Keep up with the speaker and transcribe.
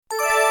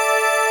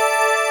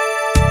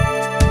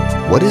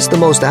What is the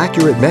most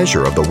accurate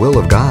measure of the will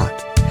of God?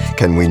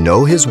 Can we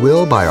know His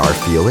will by our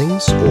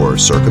feelings or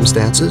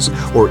circumstances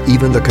or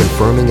even the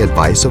confirming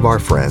advice of our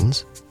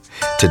friends?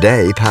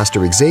 Today,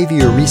 Pastor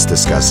Xavier Reese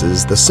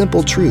discusses the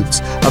simple truths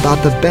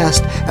about the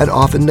best and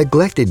often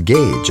neglected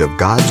gauge of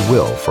God's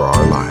will for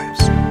our lives.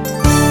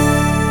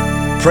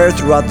 Prayer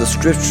throughout the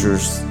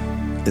Scriptures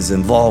is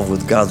involved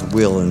with God's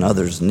will and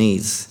others'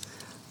 needs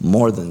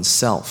more than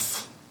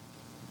self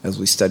as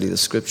we study the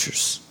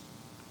Scriptures.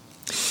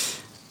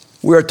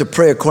 We are to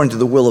pray according to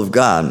the will of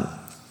God,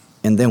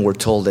 and then we're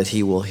told that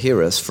He will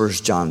hear us,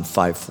 1 John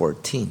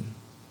 5:14.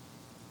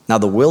 Now,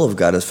 the will of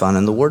God is found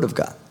in the Word of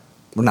God.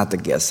 We're not to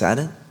guess at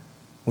it.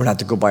 We're not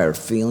to go by our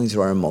feelings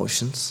or our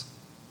emotions.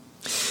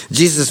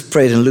 Jesus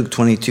prayed in Luke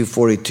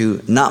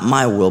 22:42, "Not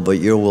my will, but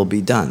your will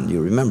be done."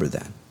 You remember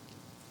that,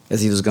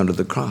 as He was going to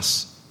the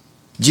cross.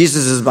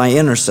 Jesus is my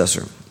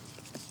intercessor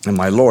and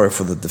my lawyer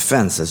for the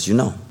defense, as you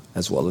know,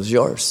 as well as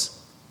yours.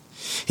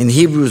 In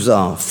Hebrews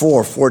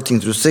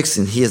 4:14 through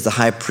 16, He is the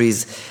high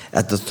priest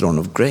at the throne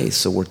of grace.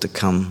 So we're to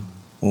come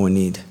when we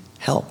need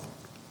help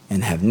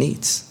and have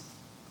needs,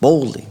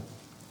 boldly.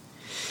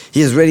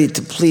 He is ready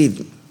to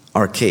plead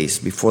our case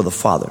before the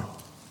Father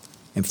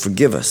and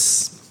forgive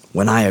us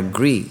when I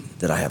agree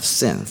that I have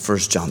sinned,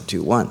 1 John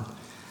 2:1.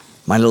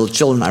 My little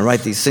children, I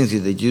write these things to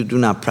you that you do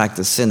not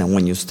practice sin, and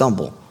when you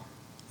stumble,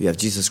 you have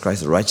Jesus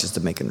Christ the righteous to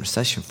make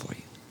intercession for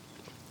you.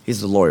 He's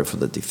the lawyer for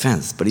the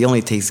defense, but He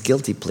only takes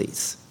guilty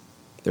pleas.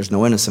 There's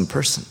no innocent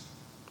person.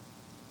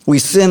 We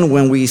sin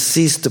when we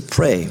cease to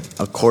pray,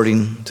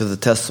 according to the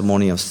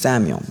testimony of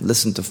Samuel.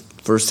 Listen to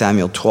 1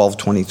 Samuel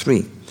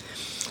 12:23.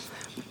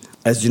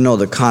 As you know,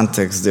 the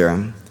context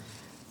there,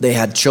 they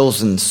had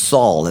chosen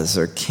Saul as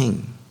their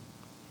king.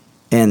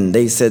 And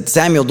they said,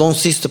 "Samuel, don't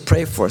cease to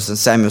pray for us." And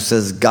Samuel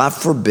says, "God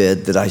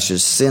forbid that I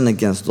should sin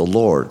against the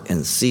Lord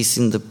in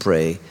ceasing to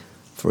pray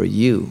for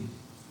you."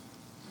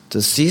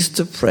 To cease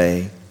to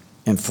pray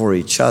and for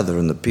each other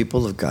and the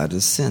people of God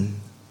is sin.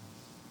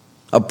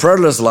 A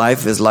prayerless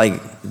life is like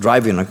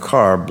driving a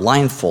car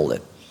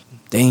blindfolded,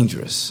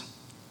 dangerous,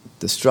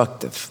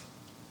 destructive.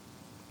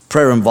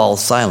 Prayer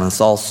involves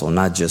silence also,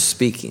 not just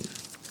speaking.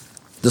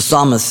 The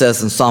psalmist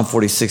says in Psalm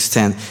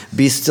 46:10,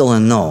 "Be still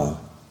and know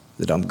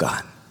that I'm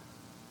God."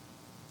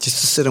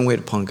 Just to sit and wait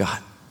upon God.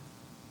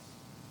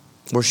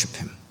 Worship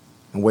Him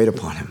and wait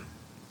upon Him.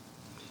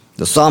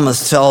 The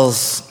psalmist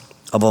tells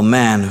of a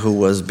man who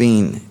was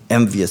being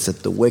envious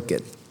at the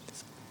wicked,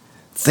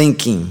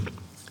 thinking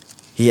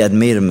he had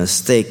made a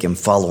mistake in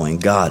following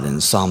God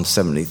in Psalm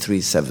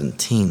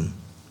 73:17.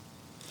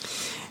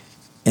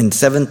 In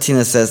 17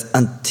 it says,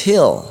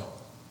 "Until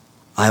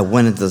I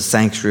went into the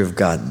sanctuary of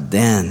God,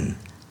 then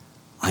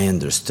I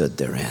understood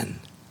their end."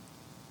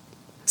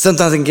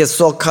 Sometimes I can get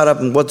so caught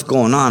up in what's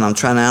going on. I'm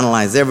trying to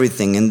analyze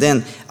everything. And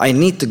then I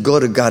need to go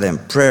to God in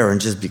prayer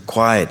and just be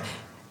quiet.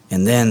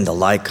 And then the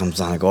light comes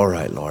on. I go, "All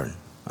right, Lord.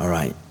 All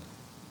right.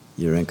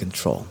 You're in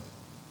control."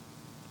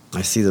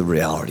 I see the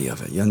reality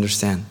of it. You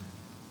understand?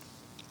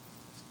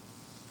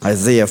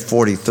 Isaiah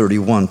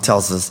 40:31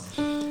 tells us,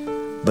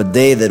 "But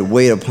they that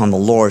wait upon the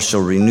Lord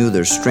shall renew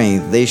their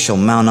strength. They shall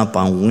mount up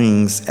on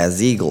wings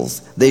as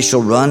eagles. They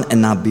shall run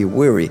and not be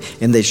weary,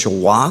 and they shall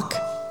walk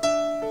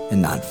and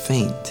not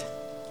faint."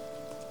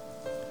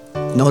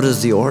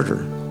 Notice the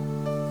order.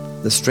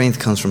 The strength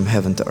comes from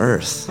heaven to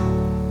earth,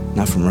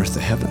 not from earth to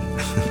heaven.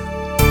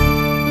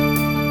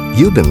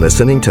 You've been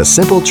listening to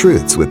Simple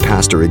Truths with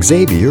Pastor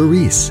Xavier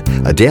Reese,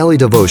 a daily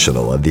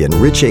devotional of the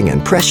enriching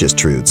and precious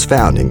truths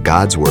found in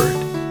God's Word.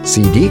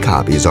 CD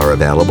copies are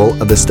available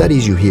of the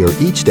studies you hear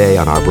each day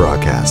on our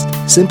broadcast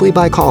simply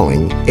by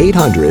calling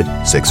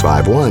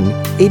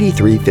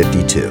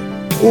 800-651-8352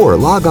 or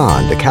log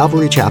on to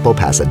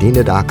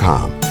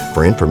CalvaryChapelPasadena.com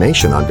for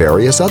information on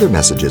various other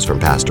messages from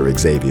Pastor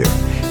Xavier.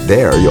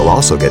 There, you'll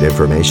also get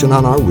information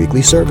on our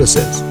weekly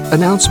services,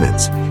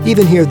 announcements,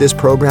 even hear this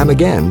program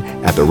again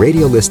at the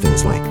radio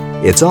listings link.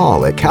 It's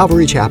all at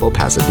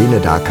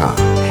CalvaryChapelPasadena.com.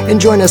 And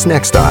join us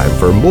next time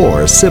for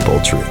more Simple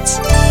Truths.